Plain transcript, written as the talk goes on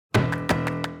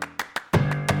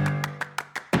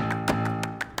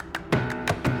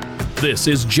This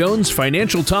is Jones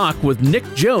Financial Talk with Nick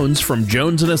Jones from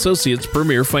Jones & Associates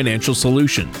Premier Financial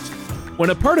Solutions.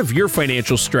 When a part of your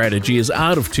financial strategy is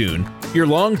out of tune, your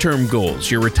long-term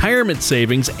goals, your retirement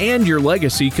savings, and your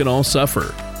legacy can all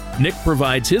suffer. Nick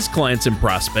provides his clients and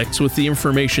prospects with the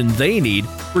information they need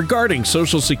regarding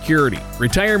Social Security,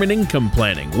 retirement income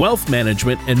planning, wealth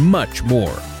management, and much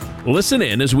more. Listen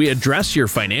in as we address your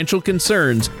financial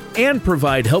concerns and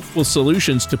provide helpful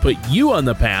solutions to put you on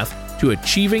the path to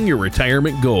achieving your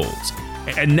retirement goals.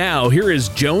 And now, here is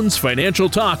Jones Financial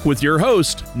Talk with your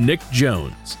host, Nick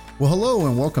Jones. Well, hello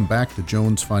and welcome back to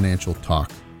Jones Financial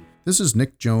Talk. This is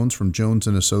Nick Jones from Jones &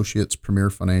 Associates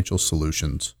Premier Financial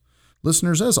Solutions.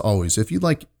 Listeners, as always, if you'd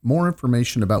like more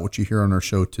information about what you hear on our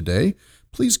show today,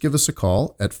 please give us a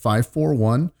call at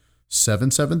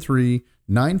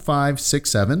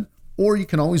 541-773-9567, or you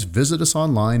can always visit us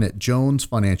online at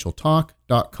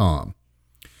jonesfinancialtalk.com.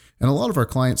 And a lot of our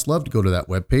clients love to go to that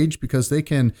webpage because they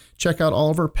can check out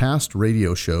all of our past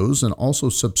radio shows and also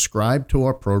subscribe to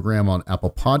our program on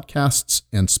Apple Podcasts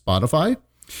and Spotify.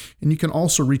 And you can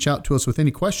also reach out to us with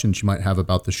any questions you might have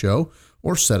about the show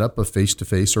or set up a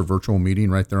face-to-face or virtual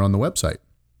meeting right there on the website.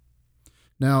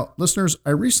 Now, listeners, I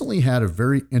recently had a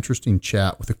very interesting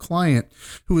chat with a client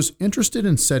who was interested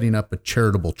in setting up a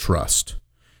charitable trust.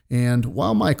 And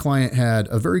while my client had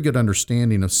a very good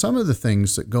understanding of some of the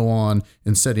things that go on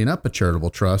in setting up a charitable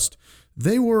trust,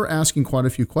 they were asking quite a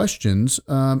few questions,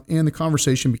 and the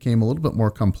conversation became a little bit more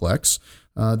complex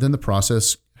than the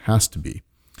process has to be.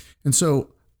 And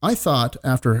so I thought,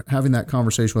 after having that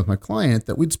conversation with my client,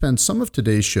 that we'd spend some of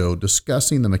today's show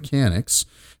discussing the mechanics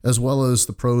as well as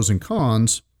the pros and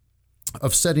cons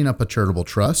of setting up a charitable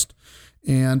trust.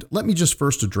 And let me just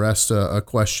first address a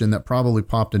question that probably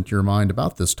popped into your mind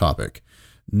about this topic.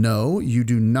 No, you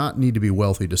do not need to be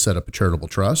wealthy to set up a charitable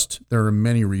trust. There are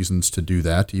many reasons to do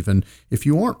that, even if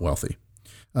you aren't wealthy.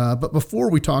 But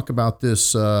before we talk about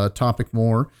this topic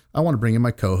more, I want to bring in my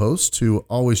co-host who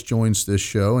always joins this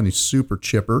show, and he's super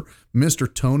chipper,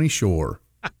 Mr. Tony Shore.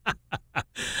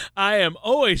 I am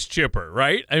always chipper,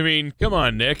 right? I mean, come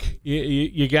on, Nick.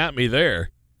 You got me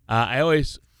there.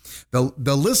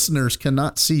 The listeners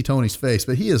cannot see Tony's face,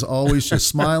 but he is always just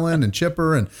smiling and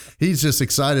chipper, and he's just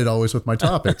excited always with my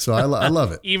topic. So I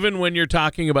love it. Even when you're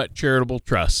talking about charitable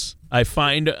trusts, I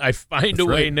find That's a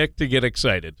way, right. Nick, to get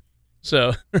excited.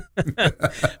 So,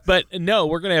 but no,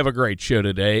 we're going to have a great show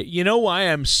today. You know why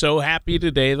I'm so happy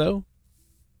today, though?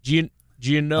 Do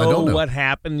you know what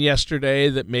happened yesterday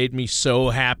that made me so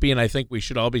happy, and I think we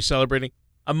should all be celebrating?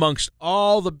 Amongst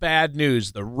all the bad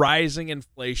news, the rising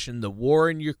inflation, the war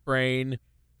in Ukraine,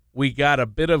 we got a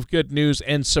bit of good news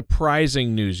and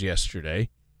surprising news yesterday,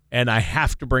 and I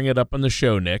have to bring it up on the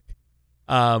show, Nick.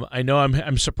 I know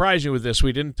I'm surprising you with this.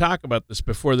 We didn't talk about this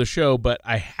before the show, but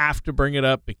I have to bring it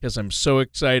up because I'm so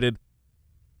excited.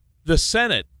 The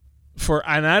Senate,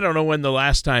 and I don't know when the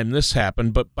last time this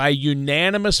happened, but by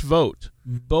unanimous vote,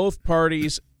 both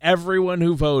parties, everyone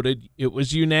who voted, it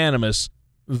was unanimous,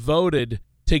 voted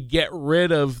to get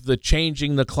rid of the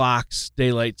changing the clocks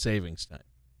daylight savings time.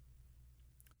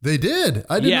 They did.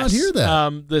 I did not hear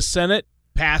that. The Senate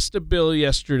passed a bill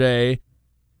yesterday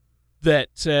that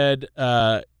said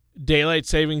daylight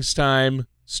savings time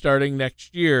starting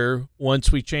next year,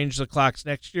 once we change the clocks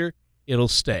next year, it'll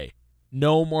stay.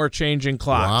 No more changing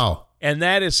clocks. Wow. And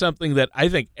that is something that I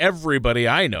think everybody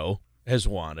I know has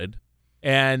wanted.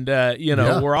 And,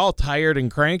 we're all tired and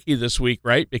cranky this week,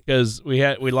 right? Because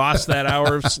we lost that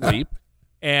hour of sleep.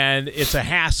 And it's a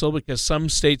hassle because some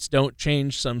states don't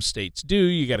change, some states do.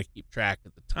 You got to keep track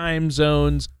of the time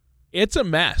zones. It's a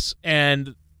mess.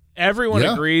 And everyone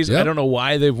agrees. I don't know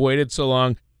why they've waited so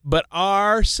long. But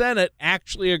our Senate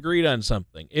actually agreed on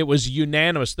something. It was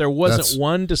unanimous. There wasn't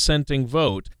one dissenting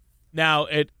vote. Now,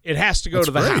 it has to go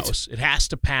to the House. It has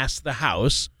to pass the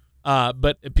House.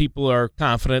 But people are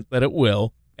confident that it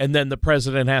will, and then the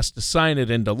president has to sign it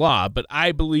into law. But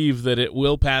I believe that it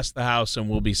will pass the House and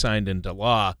will be signed into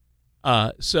law. We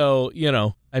call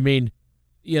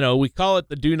it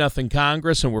the Do-Nothing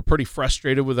Congress, and we're pretty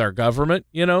frustrated with our government,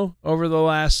 over the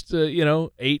last,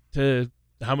 8 to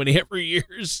how many every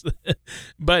years.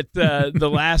 But the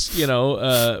last,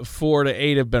 4 to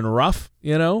 8 have been rough,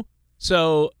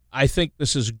 So I think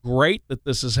this is great that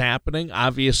this is happening.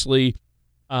 Obviously,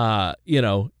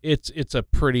 it's a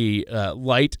pretty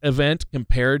light event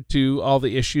compared to all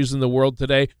the issues in the world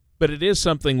today, but it is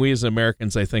something we as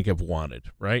Americans, I think, have wanted,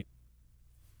 right?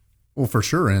 Well, for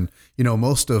sure. And,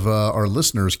 most of our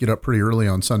listeners get up pretty early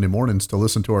on Sunday mornings to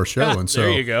listen to our show. And so,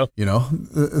 there you go.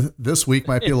 This week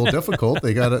might be a little difficult.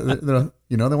 They got to,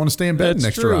 they want to stay in bed an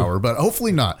extra hour, but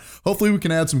hopefully not. Hopefully we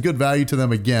can add some good value to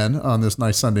them again on this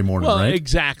nice Sunday morning, right?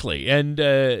 Exactly. And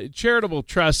charitable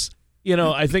trusts,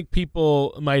 I think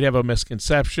people might have a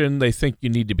misconception. They think you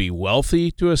need to be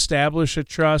wealthy to establish a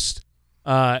trust.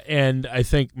 And I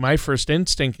think my first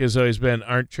instinct has always been,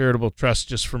 aren't charitable trusts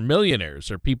just for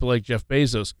millionaires or people like Jeff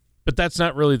Bezos? But that's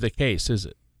not really the case, is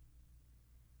it?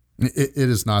 It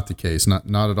is not the case, not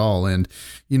at all. And,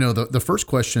 the first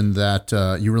question that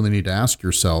you really need to ask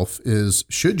yourself is,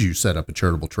 should you set up a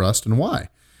charitable trust and why?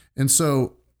 And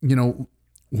so,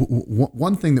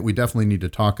 one thing that we definitely need to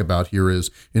talk about here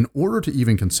is, in order to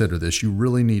even consider this, you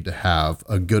really need to have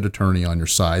a good attorney on your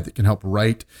side that can help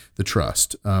write the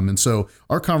trust. And so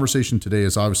our conversation today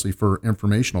is obviously for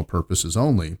informational purposes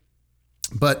only.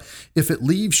 But if it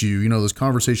leaves you, this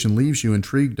conversation leaves you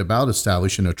intrigued about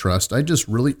establishing a trust, I just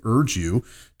really urge you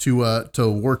to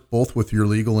work both with your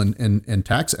legal and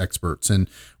tax experts. And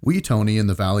we, Tony, in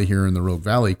the Valley here in the Rogue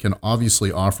Valley, can obviously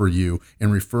offer you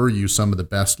and refer you some of the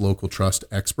best local trust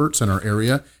experts in our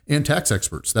area and tax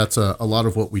experts. That's a lot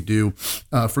of what we do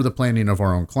for the planning of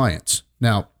our own clients.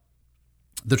 Now,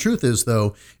 the truth is,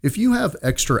 though, if you have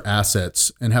extra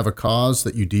assets and have a cause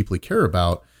that you deeply care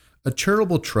about, a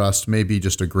charitable trust may be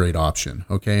just a great option,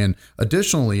 okay? And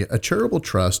additionally, a charitable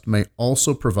trust may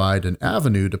also provide an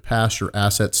avenue to pass your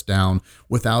assets down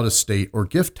without estate or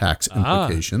gift tax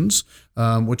implications,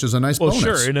 which is a nice bonus.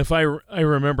 Well, sure, and if I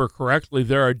remember correctly,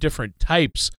 there are different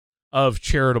types of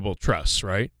charitable trusts,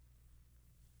 right?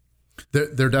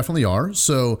 There definitely are.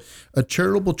 So a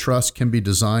charitable trust can be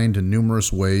designed in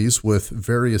numerous ways with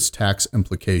various tax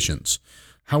implications.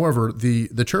 However, the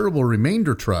charitable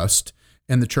remainder trust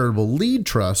and the charitable lead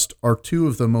trust are two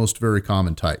of the most very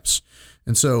common types.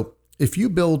 And so if you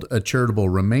build a charitable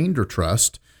remainder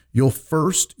trust, you'll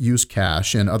first use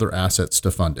cash and other assets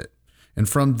to fund it. And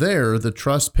from there, the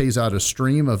trust pays out a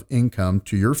stream of income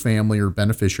to your family or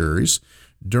beneficiaries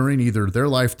during either their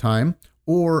lifetime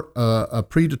or a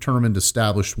predetermined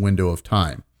established window of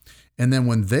time. And then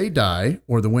when they die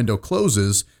or the window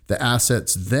closes, the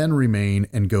assets then remain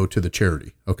and go to the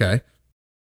charity. Okay.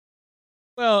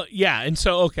 Well, yeah. And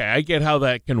so, okay, I get how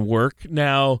that can work.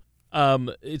 Now,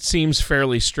 it seems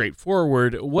fairly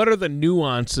straightforward. What are the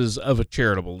nuances of a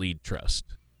charitable lead trust?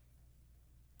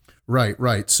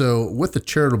 Right. So with the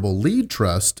charitable lead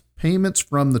trust, payments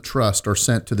from the trust are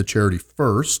sent to the charity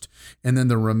first, and then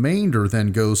the remainder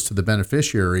then goes to the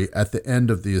beneficiary at the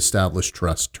end of the established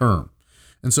trust term.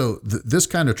 And so this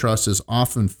kind of trust is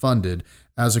often funded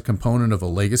as a component of a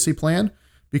legacy plan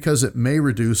because it may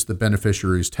reduce the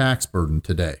beneficiary's tax burden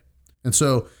today. And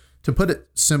so, to put it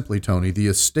simply, Tony, the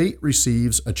estate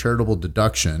receives a charitable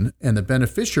deduction and the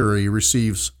beneficiary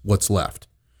receives what's left.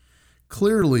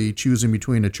 Clearly, choosing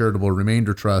between a charitable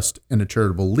remainder trust and a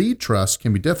charitable lead trust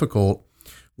can be difficult,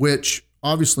 which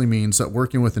obviously means that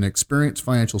working with an experienced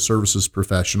financial services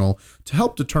professional to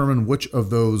help determine which of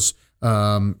those,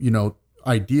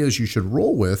 ideas you should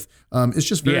roll with is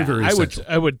just very essential.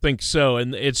 I would think so.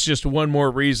 And it's just one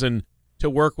more reason to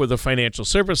work with a financial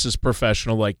services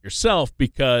professional like yourself,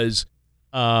 because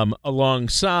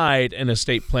alongside an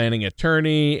estate planning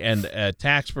attorney and a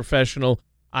tax professional,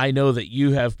 I know that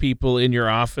you have people in your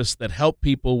office that help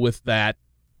people with that.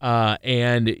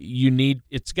 And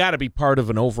it's got to be part of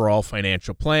an overall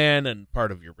financial plan and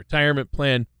part of your retirement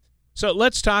plan. So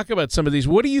let's talk about some of these.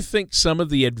 What do you think some of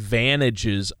the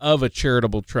advantages of a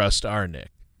charitable trust are,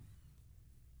 Nick?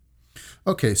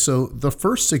 Okay, so the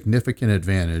first significant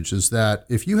advantage is that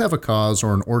if you have a cause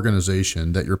or an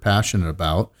organization that you're passionate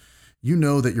about, you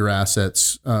know that your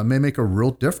assets may make a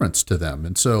real difference to them.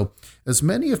 And so as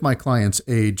many of my clients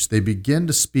age, they begin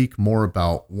to speak more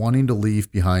about wanting to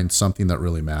leave behind something that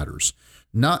really matters,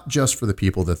 not just for the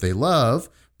people that they love,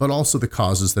 but also the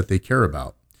causes that they care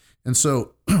about. And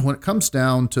so when it comes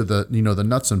down to the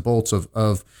nuts and bolts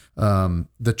of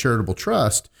the charitable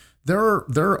trust, there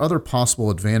are other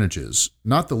possible advantages,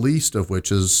 not the least of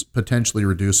which is potentially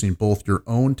reducing both your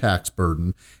own tax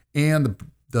burden and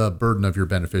the burden of your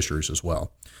beneficiaries as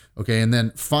well. Okay. And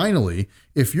then finally,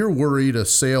 if you're worried a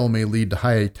sale may lead to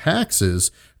high taxes,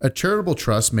 a charitable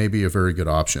trust may be a very good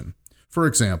option. For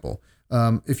example,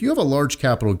 if you have a large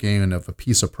capital gain of a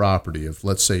piece of property of,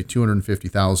 let's say,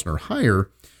 $250,000 or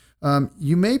higher,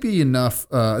 you may be enough.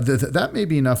 That may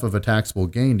be enough of a taxable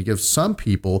gain to give some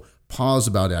people pause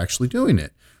about actually doing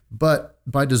it. But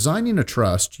by designing a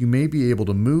trust, you may be able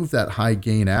to move that high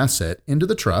gain asset into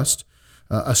the trust,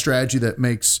 a strategy that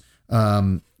makes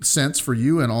sense for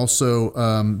you and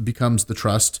also becomes the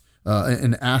trust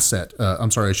an asset.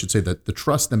 I should say that the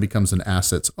trust then becomes an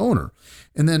asset's owner.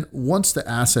 And then once the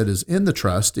asset is in the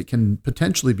trust, it can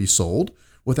potentially be sold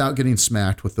without getting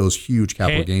smacked with those huge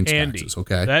capital gains taxes.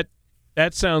 Okay.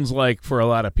 That sounds like for a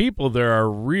lot of people, there are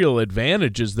real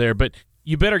advantages there, but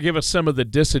you better give us some of the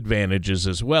disadvantages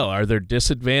as well. Are there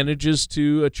disadvantages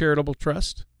to a charitable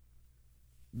trust?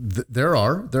 There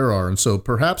are. And so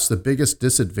perhaps the biggest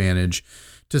disadvantage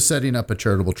to setting up a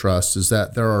charitable trust is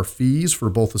that there are fees for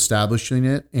both establishing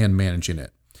it and managing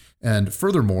it. And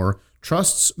furthermore,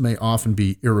 trusts may often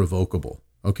be irrevocable.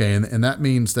 Okay. And that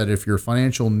means that if your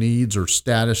financial needs or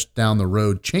status down the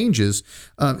road changes,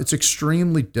 it's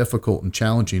extremely difficult and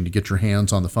challenging to get your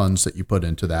hands on the funds that you put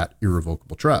into that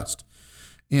irrevocable trust.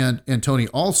 And Tony,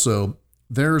 also,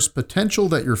 there's potential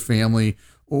that your family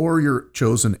or your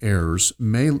chosen heirs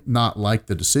may not like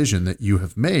the decision that you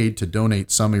have made to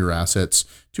donate some of your assets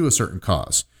to a certain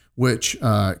cause, which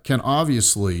can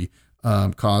obviously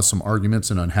cause some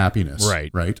arguments and unhappiness.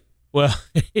 Right. Well,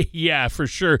 yeah, for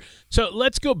sure. So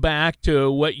let's go back to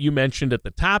what you mentioned at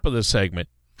the top of the segment.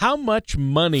 How much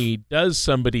money does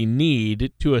somebody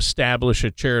need to establish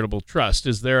a charitable trust?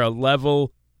 Is there a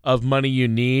level of money you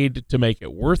need to make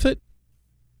it worth it?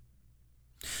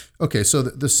 Okay, so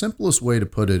the simplest way to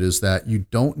put it is that you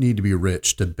don't need to be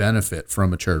rich to benefit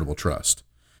from a charitable trust.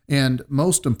 And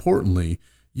most importantly,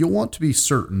 you'll want to be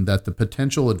certain that the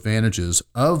potential advantages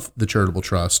of the charitable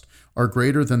trust are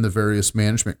greater than the various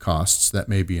management costs that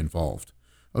may be involved.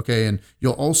 Okay, and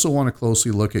you'll also want to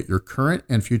closely look at your current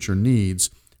and future needs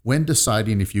when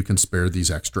deciding if you can spare these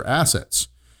extra assets.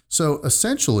 So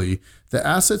essentially, the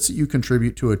assets that you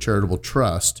contribute to a charitable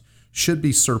trust should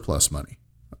be surplus money,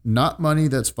 not money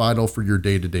that's vital for your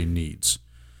day-to-day needs.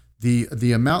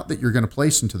 The amount that you're going to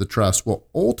place into the trust will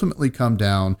ultimately come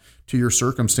down to your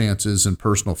circumstances and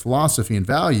personal philosophy and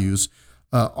values,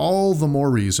 all the more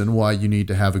reason why you need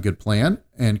to have a good plan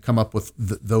and come up with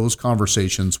those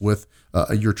conversations with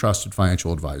your trusted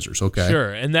financial advisors, okay?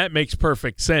 Sure, and that makes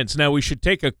perfect sense. Now, we should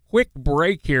take a quick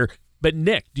break here, but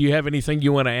Nick, do you have anything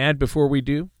you want to add before we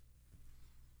do?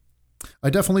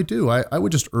 I definitely do. I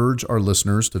would just urge our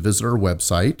listeners to visit our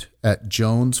website at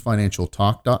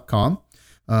jonesfinancialtalk.com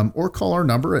or call our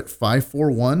number at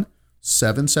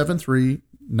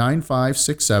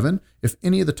 541-773-9567 if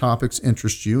any of the topics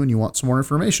interest you and you want some more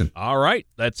information. All right.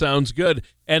 That sounds good.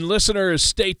 And listeners,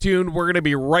 stay tuned. We're going to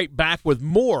be right back with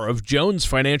more of Jones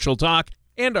Financial Talk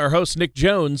and our host, Nick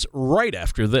Jones, right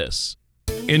after this.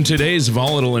 In today's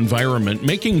volatile environment,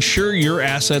 making sure your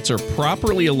assets are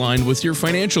properly aligned with your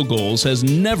financial goals has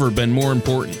never been more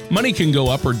important. Money can go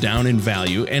up or down in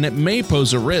value, and it may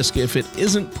pose a risk if it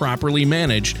isn't properly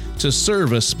managed to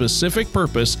serve a specific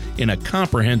purpose in a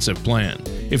comprehensive plan.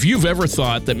 If you've ever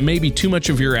thought that maybe too much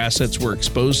of your assets were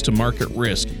exposed to market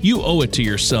risk, you owe it to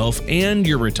yourself and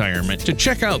your retirement to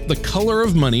check out the Color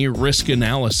of Money risk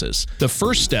analysis. The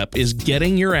first step is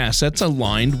getting your assets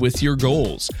aligned with your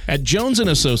goals. At Jones &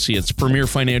 Associates Premier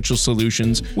Financial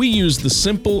Solutions, we use the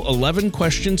simple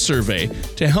 11-question survey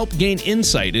to help gain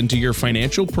insight into your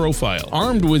financial profile.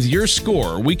 Armed with your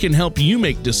score, we can help you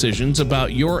make decisions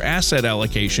about your asset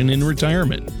allocation in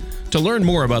retirement. To learn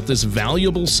more about this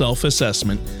valuable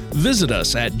self-assessment, visit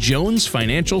us at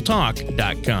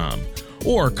jonesfinancialtalk.com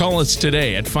or call us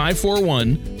today at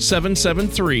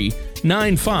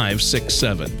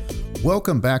 541-773-9567.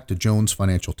 Welcome back to Jones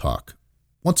Financial Talk.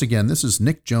 Once again, this is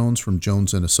Nick Jones from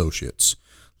Jones & Associates.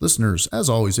 Listeners, as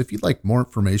always, if you'd like more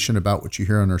information about what you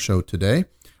hear on our show today,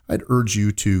 I'd urge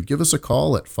you to give us a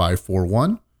call at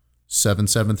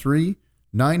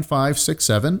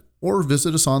 541-773-9567 or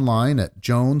visit us online at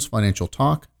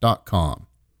jonesfinancialtalk.com.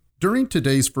 During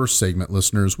today's first segment,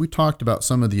 listeners, we talked about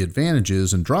some of the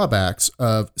advantages and drawbacks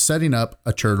of setting up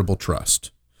a charitable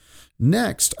trust.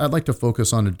 Next, I'd like to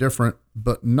focus on a different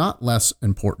but not less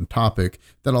important topic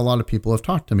that a lot of people have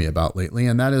talked to me about lately,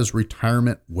 and that is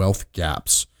retirement wealth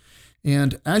gaps.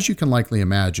 And as you can likely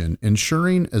imagine,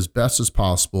 ensuring as best as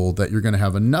possible that you're going to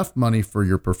have enough money for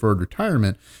your preferred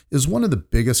retirement is one of the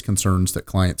biggest concerns that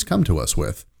clients come to us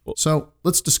with. So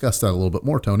let's discuss that a little bit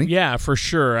more, Tony. Yeah, for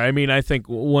sure. I mean, I think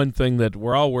one thing that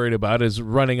we're all worried about is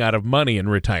running out of money in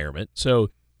retirement. So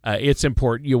it's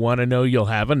important. You want to know you'll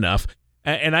have enough.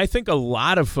 And I think a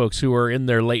lot of folks who are in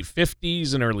their late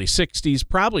 50s and early 60s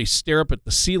probably stare up at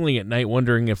the ceiling at night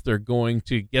wondering if they're going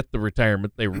to get the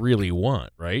retirement they really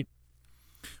want, right?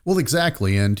 Well,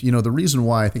 exactly. And, you know, the reason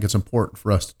why I think it's important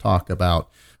for us to talk about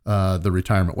the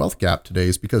retirement wealth gap today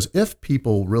is because if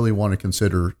people really want to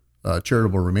consider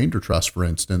charitable remainder trust, for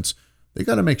instance, they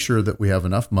got to make sure that we have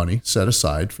enough money set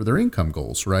aside for their income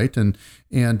goals, right? And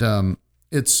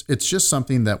it's just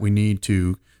something that we need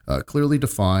to clearly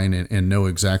define and know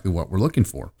exactly what we're looking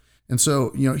for. And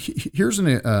so, here's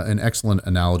an excellent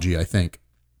analogy, I think,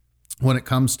 when it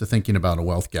comes to thinking about a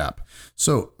wealth gap.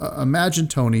 So imagine,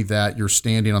 Tony, that you're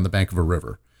standing on the bank of a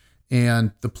river,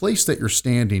 and the place that you're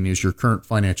standing is your current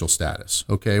financial status,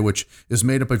 okay, which is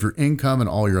made up of your income and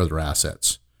all your other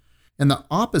assets. And the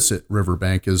opposite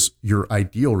riverbank is your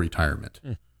ideal retirement.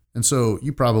 And so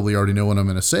you probably already know what I'm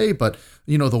going to say, but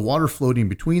the water floating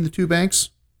between the two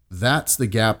banks, that's the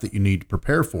gap that you need to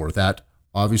prepare for, that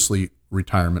obviously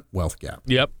retirement wealth gap.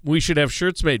 Yep. We should have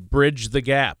shirts made, Bridge the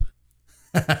Gap.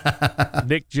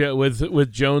 Nick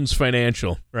with Jones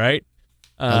Financial, right?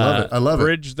 I love it.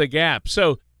 Bridge the Gap.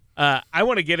 So I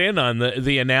want to get in on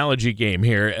the analogy game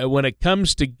here. When it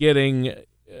comes to getting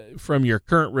from your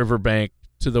current riverbank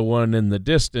to the one in the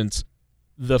distance,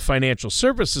 the financial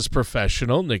services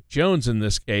professional, Nick Jones in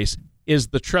this case, is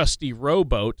the trusty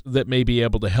rowboat that may be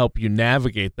able to help you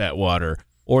navigate that water,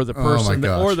 or the person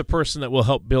that will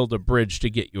help build a bridge to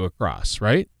get you across,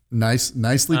 right?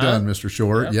 Nicely done, Mr.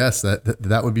 Shore. Yep. Yes,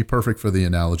 that would be perfect for the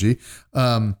analogy.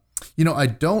 I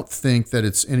don't think that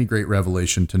it's any great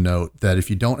revelation to note that if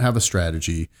you don't have a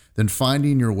strategy, then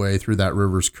finding your way through that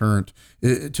river's current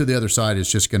to the other side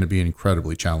is just going to be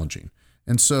incredibly challenging.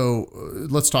 And so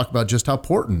let's talk about just how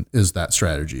important is that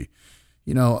strategy.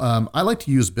 I like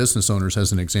to use business owners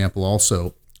as an example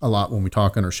also a lot when we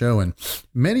talk on our show. And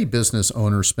many business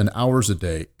owners spend hours a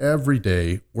day, every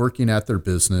day, working at their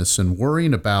business and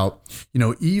worrying about,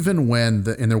 even when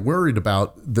and they're worried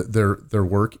about their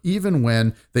work, even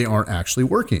when they aren't actually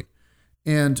working.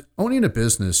 And owning a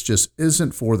business just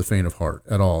isn't for the faint of heart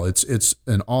at all. It's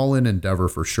an all-in endeavor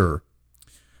for sure.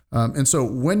 And so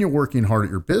when you're working hard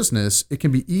at your business, it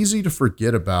can be easy to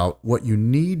forget about what you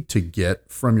need to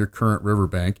get from your current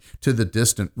riverbank to the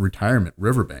distant retirement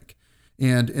riverbank.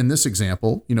 And in this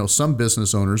example, some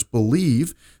business owners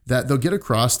believe that they'll get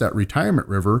across that retirement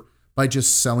river by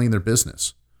just selling their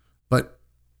business. But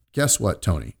guess what,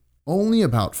 Tony? Only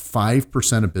about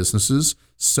 5% of businesses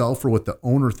sell for what the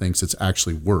owner thinks it's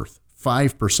actually worth.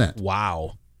 5%.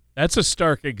 Wow. That's a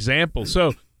stark example.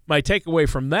 So my takeaway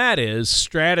from that is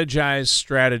strategize.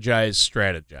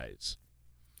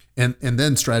 And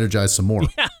then strategize some more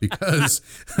because,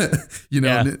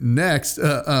 next,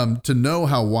 to know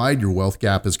how wide your wealth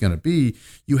gap is going to be,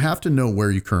 you have to know where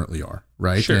you currently are,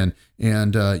 right? Sure.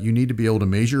 And you need to be able to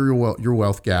measure your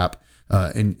wealth gap,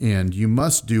 and you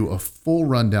must do a full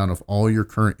rundown of all your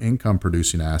current income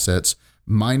producing assets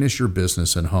minus your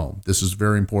business and home. This is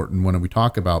very important when we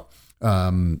talk about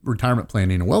retirement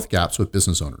planning and wealth gaps with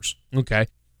business owners. Okay.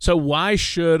 So why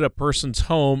should a person's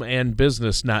home and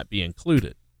business not be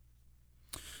included?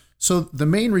 So the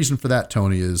main reason for that,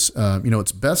 Tony, is,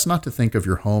 it's best not to think of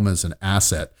your home as an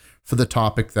asset for the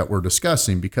topic that we're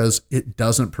discussing because it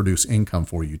doesn't produce income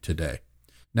for you today.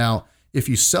 Now, if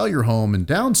you sell your home and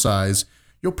downsize,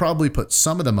 you'll probably put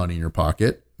some of the money in your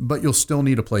pocket, but you'll still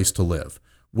need a place to live,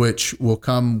 which will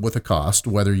come with a cost,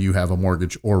 whether you have a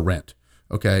mortgage or rent.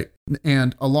 Okay.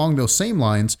 And along those same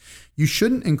lines, you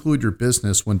shouldn't include your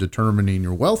business when determining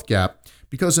your wealth gap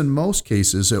because in most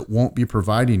cases, it won't be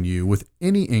providing you with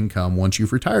any income once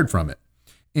you've retired from it.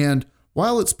 And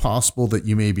while it's possible that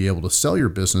you may be able to sell your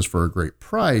business for a great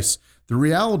price, the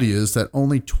reality is that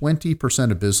only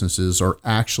 20% of businesses are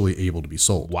actually able to be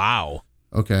sold. Wow.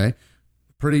 Okay.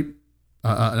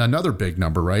 Another big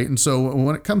number, right? And so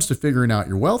when it comes to figuring out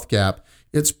your wealth gap,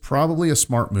 it's probably a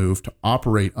smart move to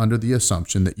operate under the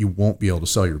assumption that you won't be able to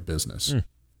sell your business.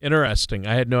 Interesting.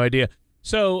 I had no idea.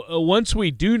 So once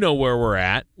we do know where we're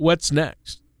at, what's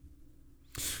next?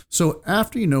 So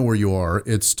after you know where you are,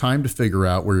 it's time to figure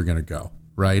out where you're going to go,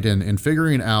 right? And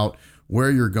figuring out where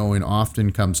you're going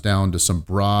often comes down to some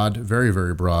broad, very,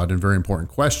 very broad and very important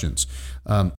questions.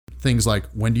 Things like,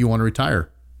 when do you want to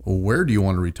retire? Where do you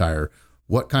want to retire?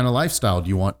 What kind of lifestyle do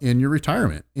you want in your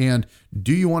retirement? And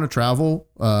do you want to travel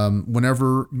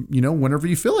whenever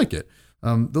you feel like it?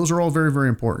 Those are all very, very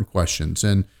important questions.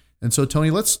 And so, Tony,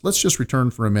 let's just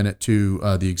return for a minute to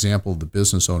the example of the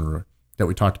business owner that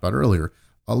we talked about earlier.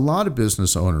 A lot of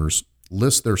business owners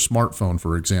list their smartphone,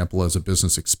 for example, as a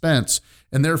business expense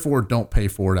and therefore don't pay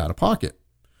for it out of pocket.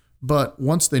 But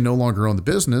once they no longer own the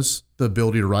business, the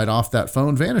ability to write off that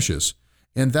phone vanishes.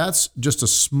 And that's just a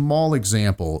small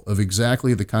example of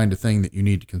exactly the kind of thing that you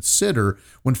need to consider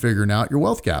when figuring out your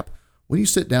wealth gap. When you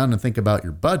sit down and think about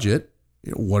your budget,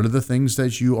 what are the things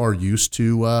that you are used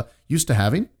to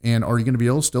having, and are you going to be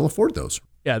able to still afford those?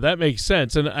 Yeah, that makes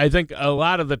sense. And I think a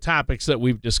lot of the topics that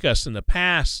we've discussed in the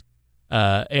past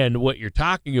and what you're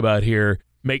talking about here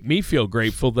make me feel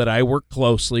grateful that I work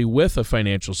closely with a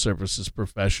financial services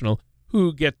professional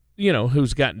who's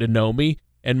gotten to know me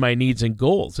and my needs and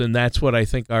goals. And that's what I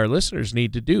think our listeners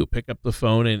need to do. Pick up the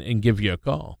phone and give you a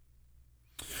call.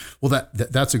 Well,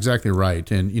 that's exactly right.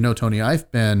 And, Tony,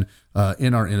 I've been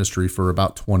in our industry for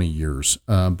about 20 years,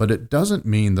 but it doesn't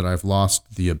mean that I've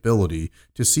lost the ability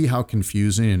to see how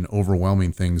confusing and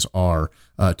overwhelming things are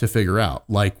to figure out,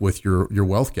 like with your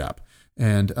wealth gap.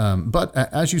 And but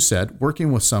as you said,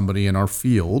 working with somebody in our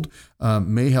field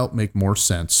may help make more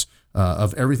sense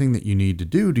of everything that you need to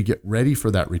do to get ready for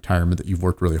that retirement that you've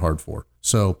worked really hard for.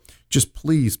 So just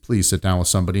please sit down with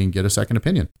somebody and get a second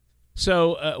opinion.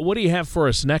 So what do you have for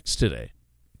us next today?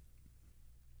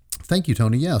 Thank you,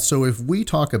 Tony. Yeah. So if we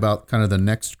talk about kind of the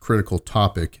next critical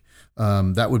topic,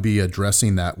 that would be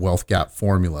addressing that wealth gap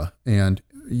formula. And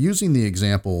using the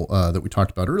example that we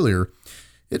talked about earlier,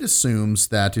 it assumes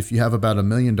that if you have about $1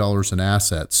 million in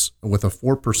assets with a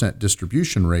 4%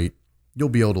 distribution rate, you'll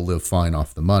be able to live fine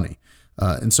off the money.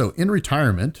 And so in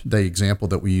retirement, the example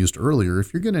that we used earlier,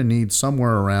 if you're going to need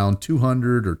somewhere around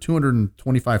 $200,000 or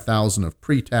 $225,000 of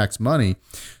pre-tax money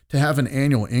to have an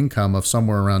annual income of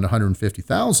somewhere around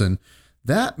 $150,000,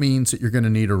 that means that you're going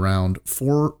to need around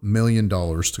 $4 million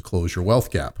to close your wealth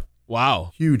gap.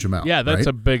 Wow. Huge amount. Yeah, that's right?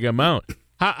 a big amount.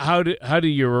 How do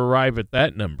you arrive at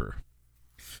that number?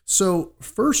 So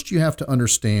first you have to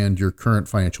understand your current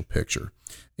financial picture.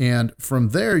 And from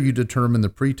there, you determine the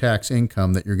pre-tax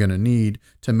income that you're going to need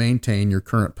to maintain your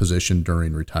current position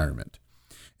during retirement.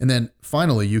 And then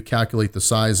finally, you calculate the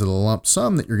size of the lump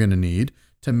sum that you're going to need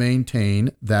to maintain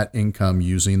that income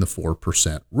using the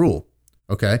 4% rule.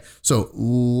 Okay. So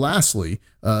lastly,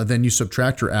 then you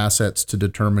subtract your assets to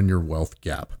determine your wealth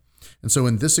gap. And so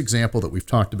in this example that we've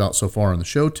talked about so far on the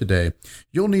show today,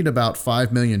 you'll need about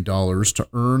 $5 million to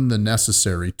earn the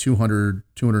necessary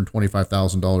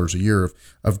 $225,000 a year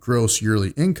of gross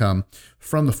yearly income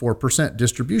from the 4%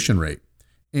 distribution rate.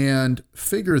 And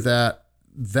figure that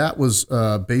was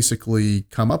basically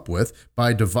come up with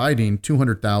by dividing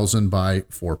 200,000 by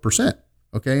 4%.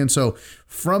 Okay. And so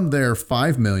from there,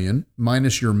 5 million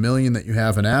minus your million that you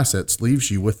have in assets leaves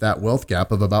you with that wealth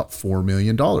gap of about $4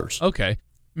 million. Okay.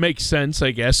 Makes sense,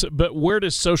 I guess. But where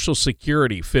does Social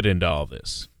Security fit into all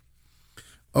this?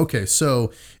 Okay, so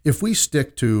if we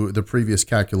stick to the previous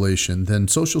calculation, then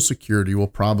Social Security will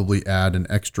probably add an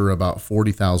extra about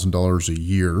 $40,000 a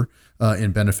year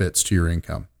in benefits to your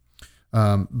income.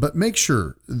 But make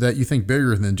sure that you think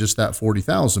bigger than just that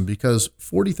 $40,000, because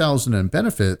 $40,000 in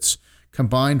benefits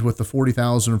combined with the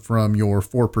 $40,000 from your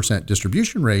 4%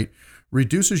 distribution rate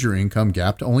reduces your income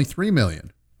gap to only $3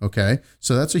 million. Okay,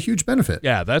 so that's a huge benefit.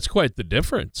 Yeah, that's quite the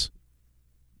difference.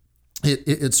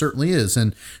 It certainly is.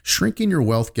 And shrinking your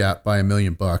wealth gap by $1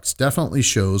 million definitely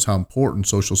shows how important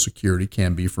Social Security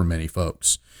can be for many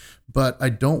folks. But I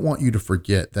don't want you to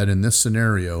forget that in this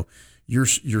scenario, you're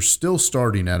still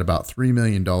starting at about $3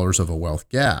 million of a wealth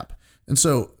gap. And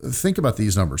so think about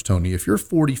these numbers, Tony. If you're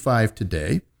 45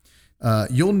 today,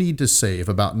 you'll need to save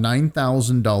about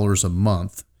 $9,000 a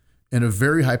month and a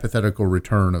very hypothetical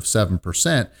return of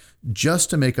 7% just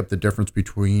to make up the difference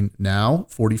between now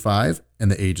 45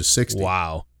 and the age of 60.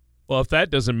 Wow. Well, if that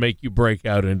doesn't make you break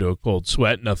out into a cold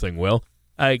sweat, nothing will.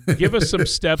 Give us some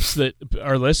steps that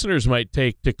our listeners might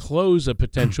take to close a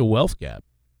potential wealth gap.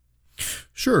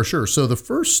 Sure. So the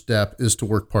first step is to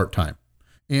work part-time.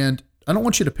 And I don't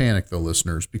want you to panic, though,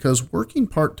 listeners, because working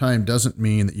part-time doesn't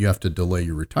mean that you have to delay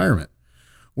your retirement.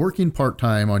 Working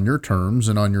part-time on your terms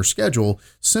and on your schedule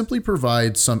simply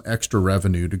provides some extra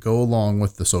revenue to go along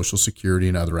with the Social Security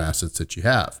and other assets that you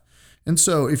have. And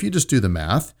so if you just do the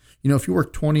math, if you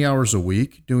work 20 hours a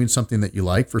week doing something that you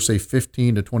like for say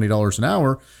 $15 to $20 an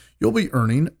hour, you'll be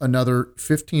earning another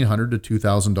 $1,500 to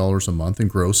 $2,000 a month in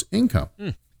gross income.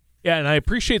 Yeah, and I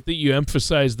appreciate that you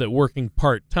emphasize that working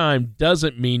part-time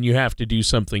doesn't mean you have to do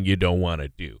something you don't want to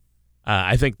do.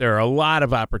 I think there are a lot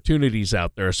of opportunities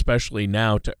out there, especially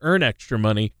now, to earn extra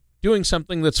money doing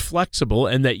something that's flexible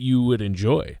and that you would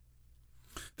enjoy.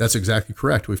 That's exactly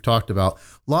correct. We've talked about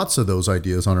lots of those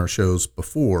ideas on our shows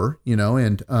before,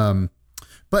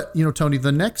 but Tony,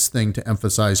 the next thing to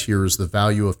emphasize here is the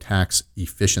value of tax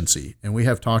efficiency. And we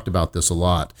have talked about this a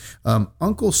lot.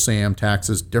 Uncle Sam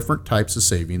taxes different types of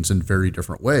savings in very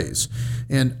different ways.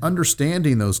 And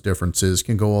understanding those differences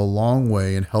can go a long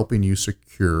way in helping you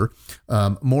secure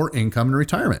more income in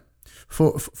retirement.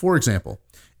 For example,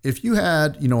 if you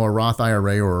had, a Roth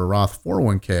IRA or a Roth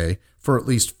 401k for at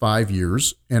least 5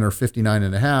 years and are 59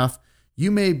 and a half, you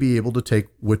may be able to take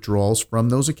withdrawals from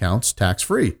those accounts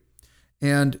tax-free.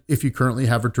 And if you currently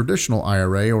have a traditional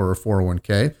IRA or a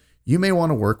 401k, you may want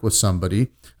to work with somebody,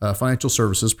 a financial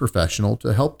services professional,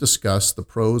 to help discuss the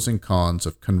pros and cons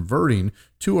of converting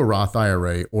to a Roth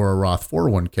IRA or a Roth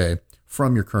 401k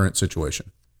from your current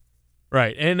situation.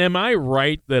 Right. And am I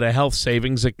right that a health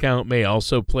savings account may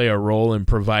also play a role in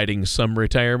providing some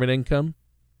retirement income?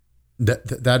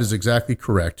 That is exactly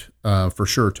correct, for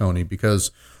sure, Tony,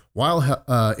 because while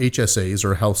HSAs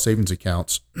or health savings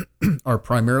accounts are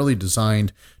primarily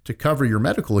designed to cover your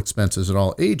medical expenses at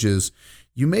all ages,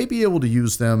 you may be able to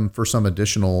use them for some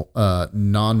additional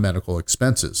non-medical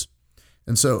expenses.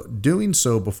 And so doing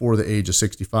so before the age of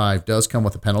 65 does come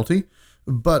with a penalty.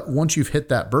 But once you've hit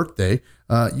that birthday,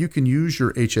 you can use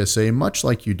your HSA much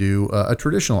like you do a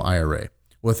traditional IRA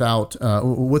with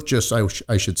just,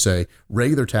 I should say,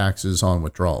 regular taxes on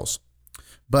withdrawals.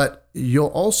 But you'll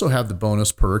also have the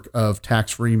bonus perk of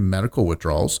tax-free medical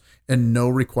withdrawals and no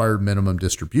required minimum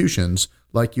distributions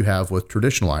like you have with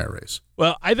traditional IRAs.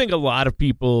 Well, I think a lot of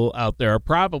people out there are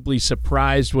probably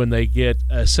surprised when they get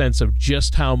a sense of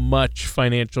just how much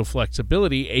financial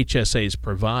flexibility HSAs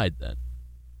provide then.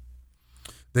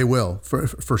 They will,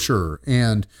 for sure.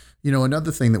 And,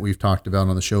 another thing that we've talked about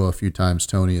on the show a few times,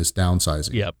 Tony, is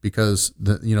downsizing. Yep. Because,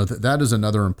 that is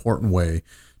another important way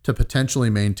to potentially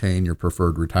maintain your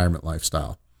preferred retirement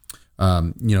lifestyle.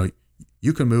 You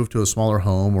can move to a smaller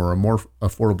home or a more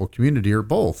affordable community or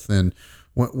both. And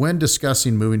when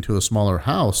discussing moving to a smaller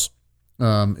house,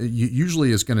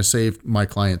 usually is going to save my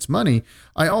clients money.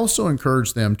 I also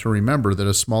encourage them to remember that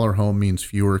a smaller home means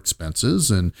fewer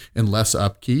expenses and less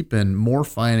upkeep and more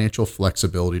financial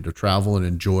flexibility to travel and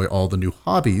enjoy all the new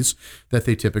hobbies that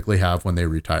they typically have when they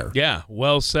retire. Yeah,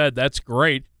 well said. That's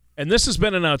great. And this has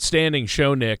been an outstanding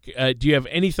show, Nick. Do you have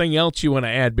anything else you want to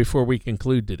add before we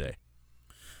conclude today?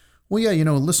 Well, yeah,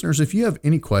 listeners, if you have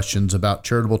any questions about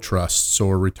charitable trusts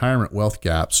or retirement wealth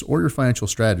gaps or your financial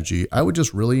strategy, I would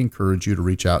just really encourage you to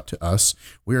reach out to us.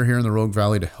 We are here in the Rogue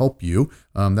Valley to help you.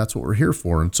 That's what we're here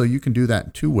for. And so you can do that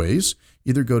in two ways.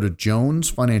 Either go to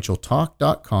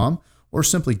jonesfinancialtalk.com or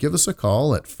simply give us a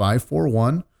call at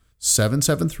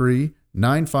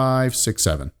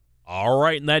 541-773-9567. All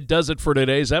right, and that does it for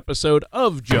today's episode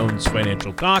of Jones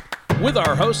Financial Talk with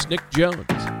our host, Nick Jones.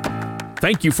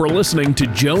 Thank you for listening to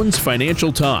Jones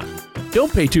Financial Talk.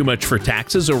 Don't pay too much for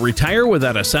taxes or retire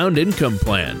without a sound income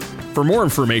plan. For more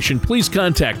information, please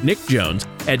contact Nick Jones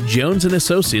at Jones &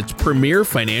 Associates Premier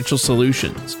Financial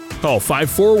Solutions. Call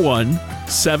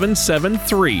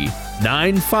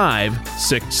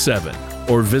 541-773-9567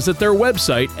 or visit their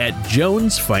website at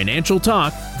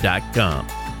jonesfinancialtalk.com.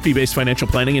 Fee-based financial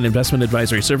planning and investment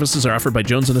advisory services are offered by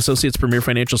Jones & Associates Premier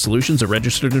Financial Solutions, a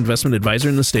registered investment advisor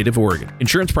in the state of Oregon.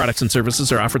 Insurance products and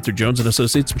services are offered through Jones &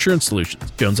 Associates Insurance Solutions.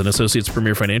 Jones & Associates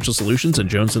Premier Financial Solutions and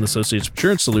Jones & Associates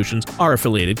Insurance Solutions are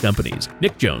affiliated companies.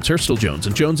 Nick Jones, Hurstel Jones,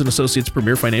 and Jones & Associates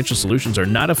Premier Financial Solutions are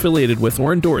not affiliated with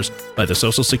or endorsed by the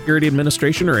Social Security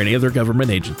Administration or any other government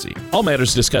agency. All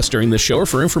matters discussed during this show are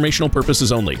for informational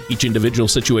purposes only. Each individual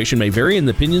situation may vary, and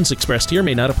the opinions expressed here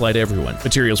may not apply to everyone.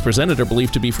 Materials presented are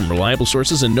believed to be from reliable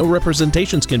sources, and no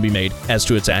representations can be made as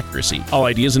to its accuracy. All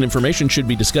ideas and information should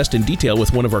be discussed in detail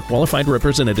with one of our qualified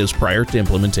representatives prior to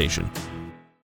implementation.